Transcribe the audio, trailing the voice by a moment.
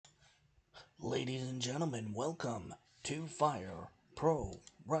Ladies and gentlemen, welcome to Fire Pro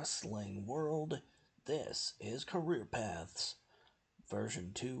Wrestling World. This is Career Paths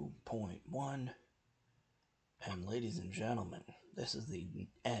version 2.1. And ladies and gentlemen, this is the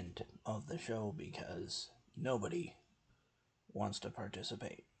end of the show because nobody wants to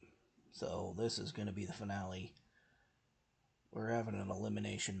participate. So this is going to be the finale. We're having an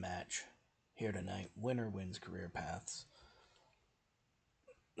elimination match here tonight. Winner wins Career Paths.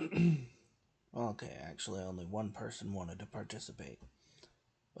 Okay, actually only one person wanted to participate.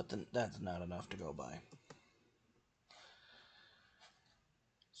 But then that's not enough to go by.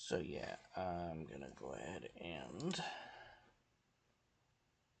 So yeah, I'm gonna go ahead and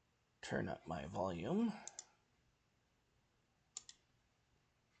turn up my volume.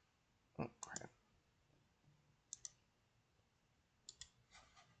 Oh crap.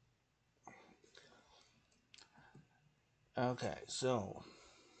 Okay, so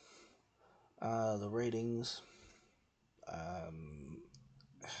the ratings,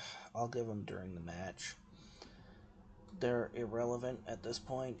 I'll give them during the match. They're irrelevant at this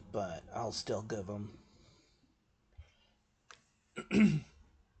point, but I'll still give them.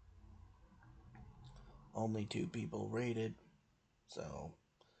 Only 2 people rated, so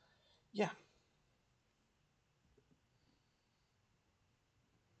yeah.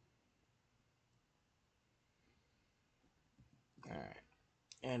 Alright,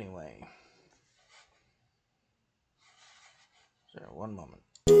 anyway. So, one moment.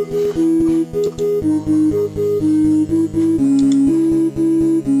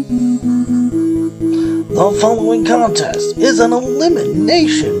 The following contest is an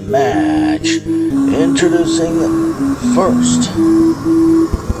elimination match. Introducing first,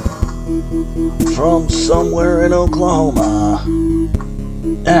 from somewhere in Oklahoma,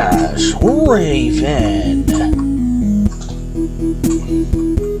 Ash Raven.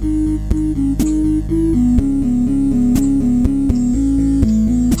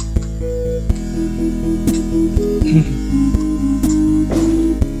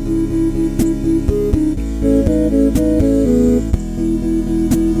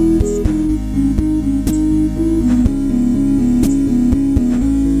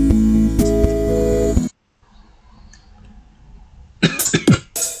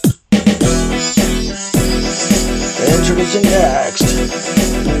 Introducing next,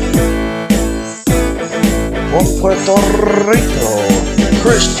 from Puerto Rico,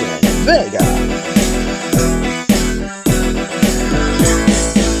 Christian Vega.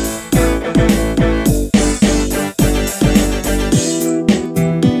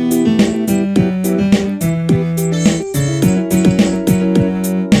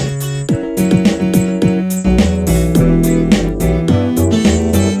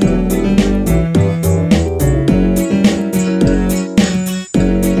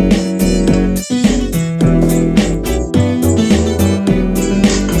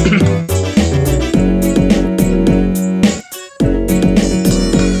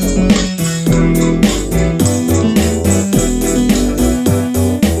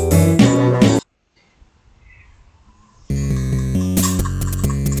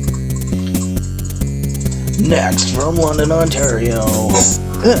 Next, from London, Ontario,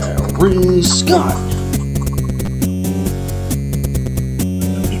 Harry Scott.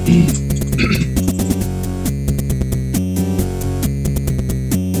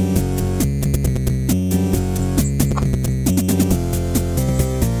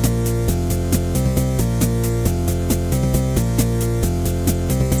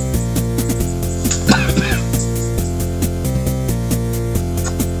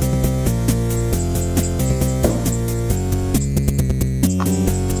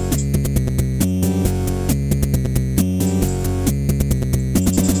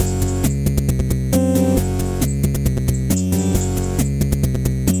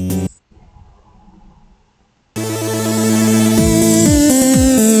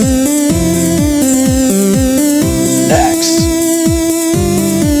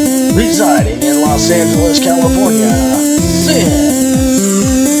 Residing in Los Angeles, California, Sin.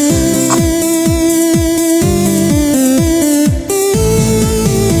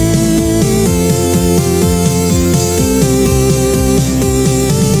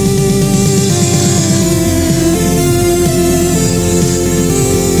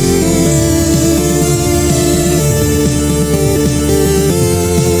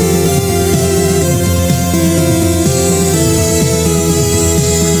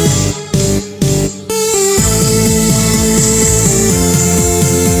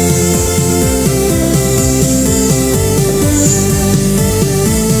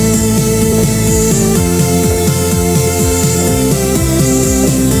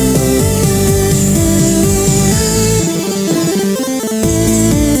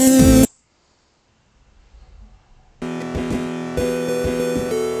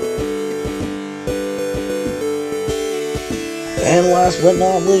 last but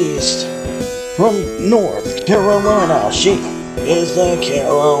not least, from North Carolina, she is the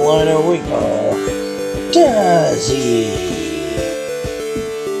Carolina Reaper, Dazzy.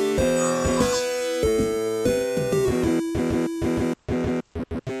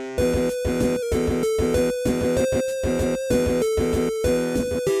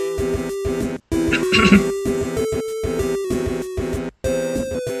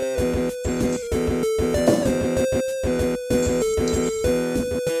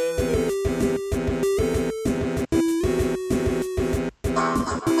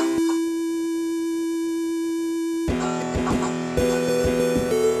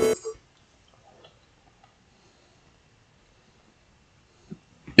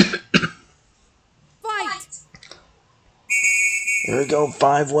 Here we go,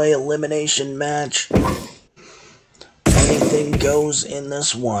 5-way elimination match. Anything goes in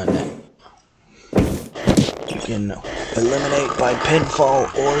this one. You can eliminate by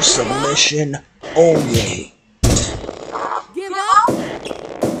pinfall or submission only. Give up!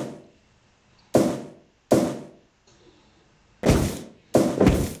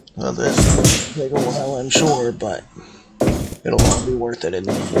 Well, this will take a while, I'm sure, but it'll all be worth it in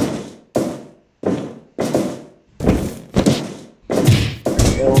the end.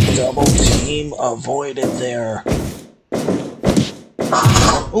 Double team avoided there.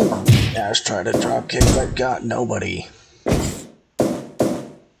 Ooh, Ash tried to drop kick but got nobody.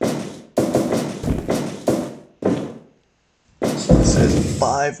 This is a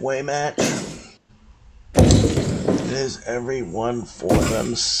 5-way match. It is everyone for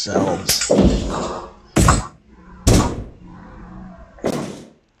themselves.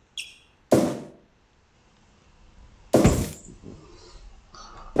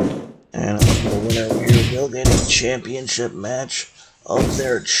 And the winner here will get a championship match of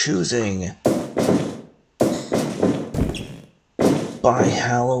their choosing by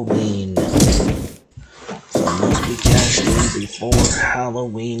Halloween. So it must be cashed in before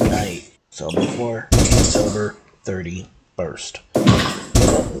Halloween night. So before October 31st.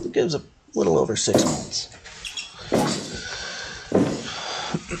 It gives a little over 6 months.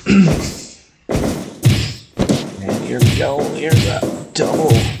 And here we go. Here's a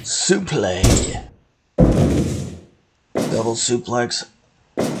double suplex. Double suplex.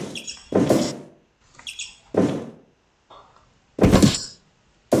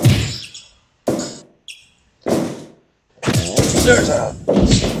 And there's a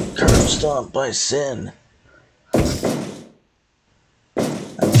curb stomp by Sin. And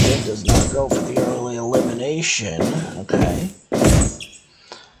Sin does not go for the early elimination. Okay.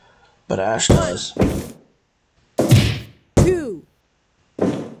 But Ash does. 2.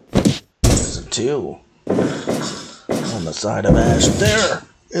 There's a 2. On the side of Ash, there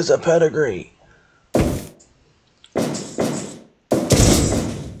is a pedigree.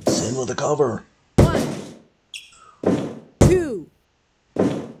 Sin with a cover. 1, 2,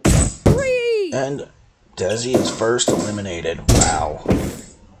 3. And Desi is first eliminated. Wow.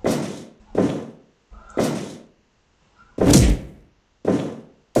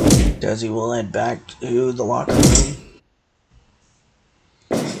 Desi will head back to the locker room.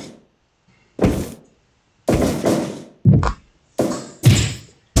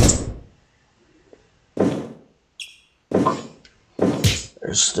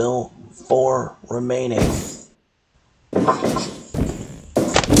 There's still 4 remaining.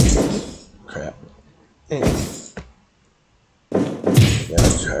 Crap. I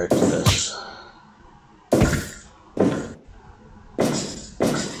gotta charge this.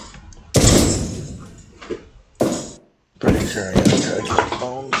 Pretty sure I gotta charge my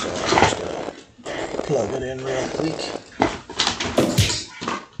phone, so I'm just gonna plug it in real quick.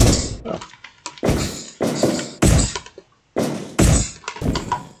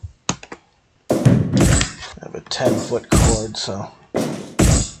 I have a 10-foot cord, so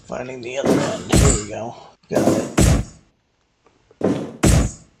finding the other end. Here we go. Got it.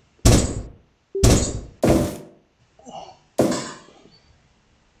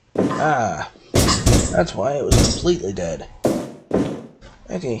 Ah, that's why it was completely dead.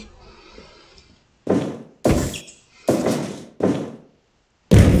 Okay.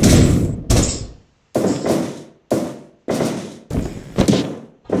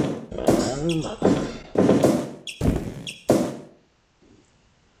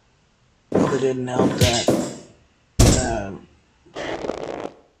 Probably didn't help that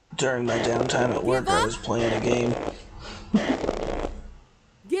during my downtime at work I was playing a game.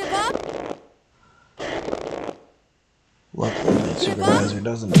 Give up. Luckily my supervisor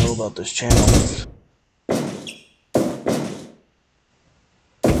doesn't know about this channel.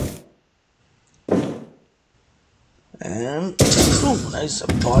 And boom. Nice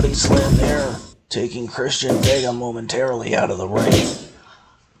body slam there, taking Christian Vega momentarily out of the ring.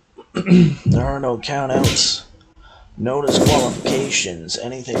 There are no countouts, no disqualifications.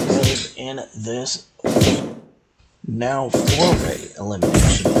 Anything goes in this now 4-way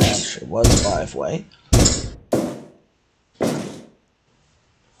elimination match. It was 5-way.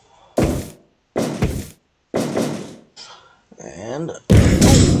 And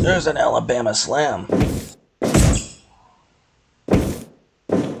there's an Alabama slam.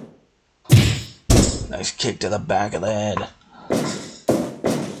 Nice kick to the back of the head.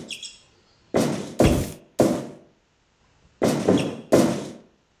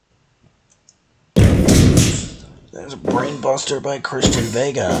 There's a brainbuster by Christian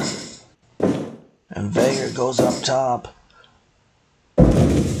Vega. And Vega goes up top.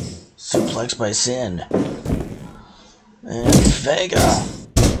 Suplex by Sin. And Vega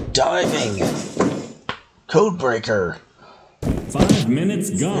diving. Codebreaker. 5 minutes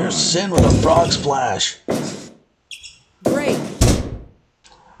gone. There's Sin with a frog splash. Break.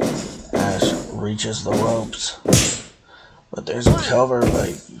 Ash reaches the ropes. But there's a cover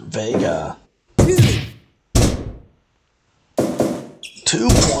by Vega.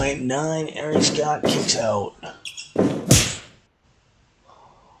 2.9. Ari Scott kicks out.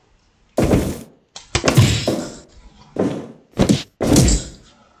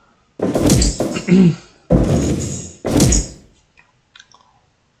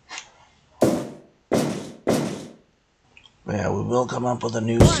 Yeah, we will come up with a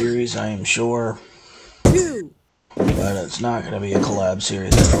new series, I am sure. 2. But it's not going to be a collab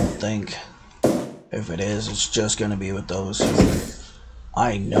series, I don't think. If it is, it's just going to be with those who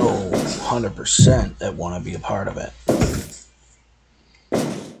I know 100% that want to be a part of it.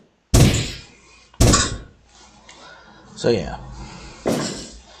 So yeah.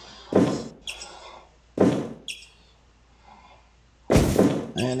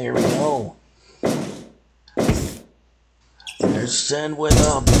 And here we go. There's Sin with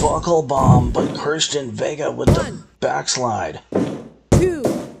a buckle bomb, but Christian Vega with the backslide. 2.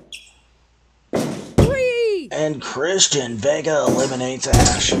 3. And Christian Vega eliminates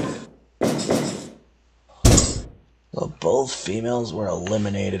Ash. So both females were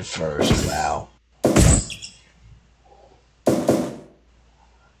eliminated first. Wow.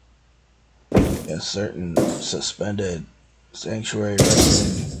 A certain suspended Sanctuary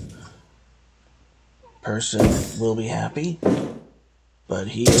Wrestling person will be happy, but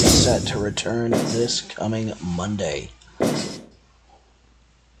he is set to return this coming Monday.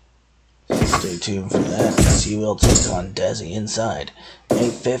 Stay tuned for that, as he will take on Desi inside a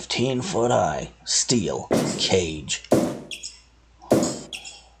 15-foot high steel cage.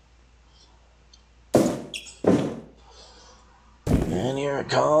 And here it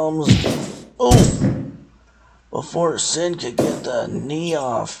comes. Oh! Before Sin could get the knee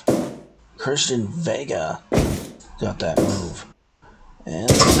off, Christian Vega got that move. And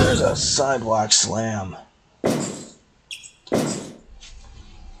there's a sidewalk slam.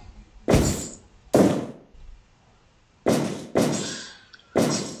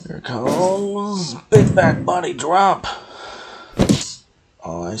 Here comes big back body drop.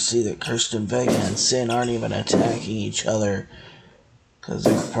 Oh, I see that Christian Vega and Sin aren't even attacking each other because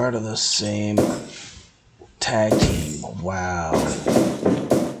they're part of the same tag team. Wow.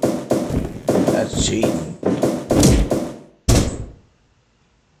 That's cheating.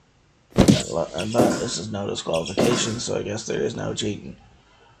 I thought this is no disqualification, so I guess there is no cheating.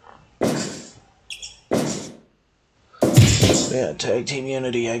 Yeah, tag team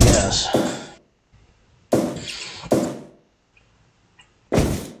unity, I guess.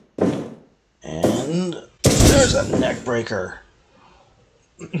 And there's a neck breaker.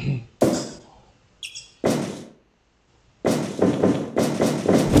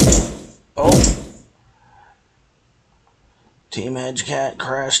 Oh! Team Edge Cat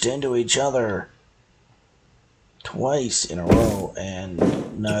crashed into each other twice in a row, and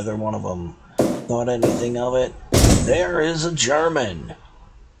neither one of them thought anything of it. There is a German.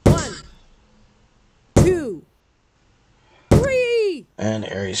 1. 2. 3. And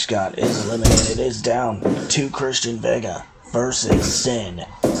Ari Scott is eliminated. Is down to Christian Vega versus Sin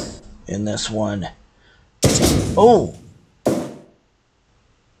in this one. Oh!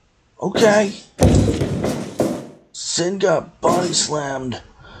 Okay. Sin got body slammed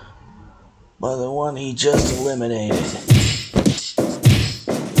by the one he just eliminated.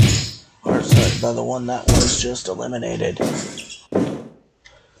 Or sorry, by the one that was just eliminated.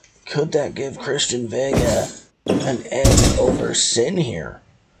 Could that give Christian Vega an edge over Sin here?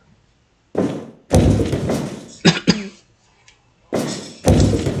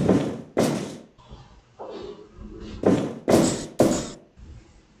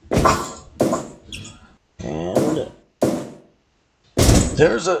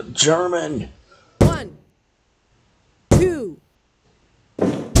 There's a German. 1, 2,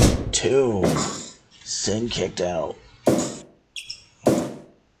 2. Sin kicked out.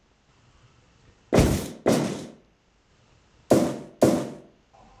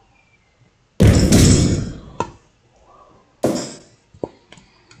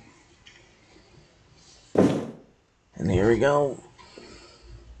 And here we go.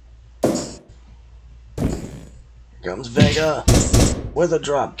 Here comes Vega with a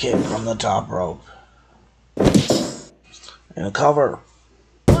drop kick from the top rope. And a cover.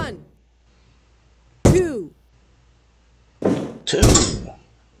 1, 2, 2.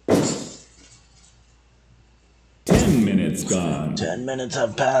 10 minutes gone. 10 minutes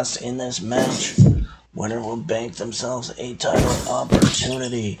have passed in this match. Winner will bank themselves a title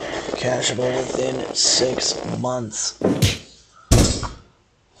opportunity, cashable within 6 months.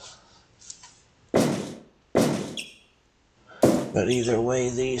 But either way,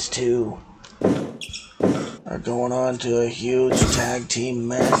 these two are going on to a huge tag team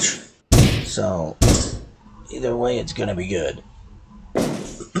match. So, either way, it's going to be good.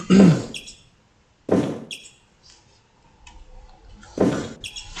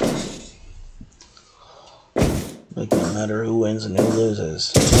 Like, no matter who wins and who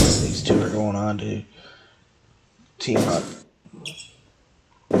loses, these two are going on to team up.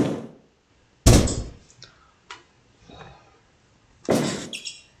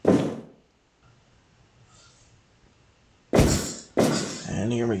 And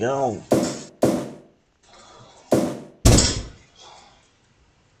here we go.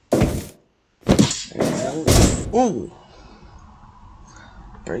 And, ooh!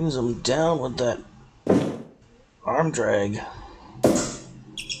 Brings him down with that arm drag.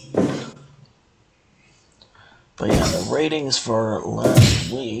 But yeah, the ratings for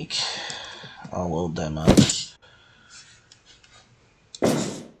last week, I'll load them up.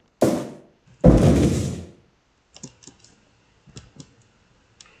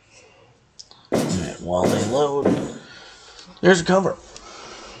 Alright, while they load, there's a cover.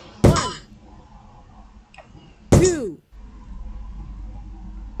 1, 2,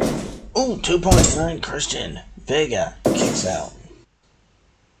 Ooh, 2.9 Christian. Vega kicks out.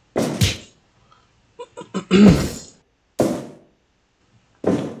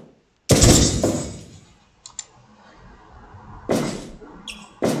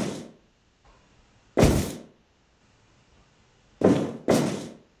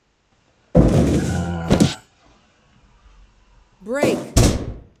 break.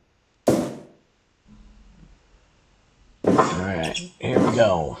 Alright, here we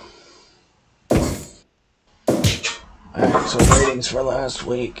go. Alright, so ratings for last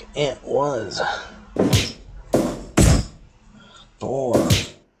week, it was 4.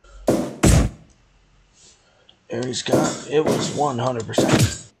 Aries Scott, it was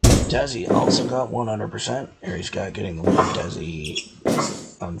 100%. Desi also got 100%. Aries Scott getting the win. Desi,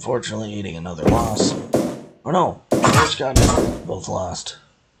 unfortunately, eating another loss. Or no, Aries Scott and Desi both lost.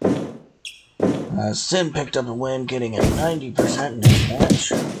 Sin picked up the win, getting a 90% in his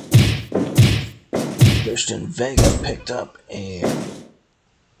match. Christian Vega picked up a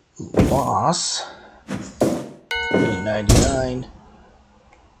loss, getting 99.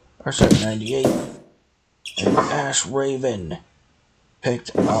 Or sorry, 98. And Ash Raven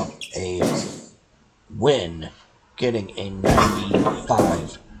picked up a win, getting a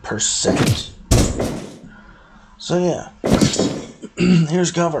 95%. So yeah,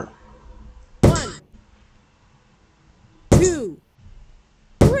 here's cover. 1, 2,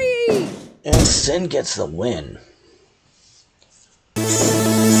 3. And Sin gets the win.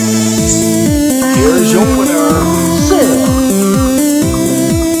 Here's your winner, Sin.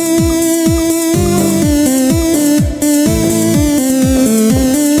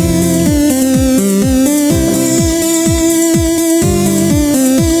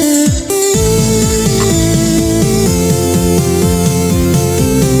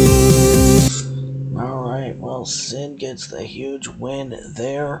 Sin gets the huge win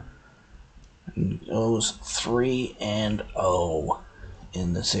there and goes 3-0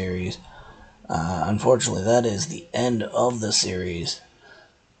 in the series. Unfortunately, that is the end of the series.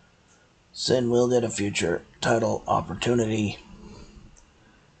 Sin will get a future title opportunity,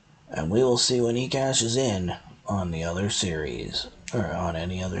 and we will see when he cashes in on the other series, or on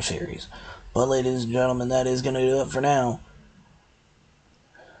any other series. But ladies and gentlemen, that is going to do it for now.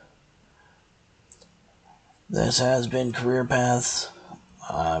 This has been Career Paths.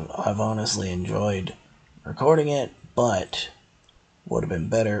 I've honestly enjoyed recording it, but would have been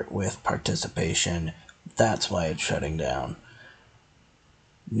better with participation. That's why it's shutting down.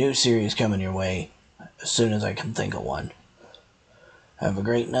 New series coming your way as soon as I can think of one. Have a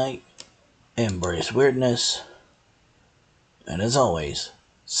great night, embrace weirdness, and as always,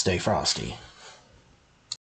 stay frosty.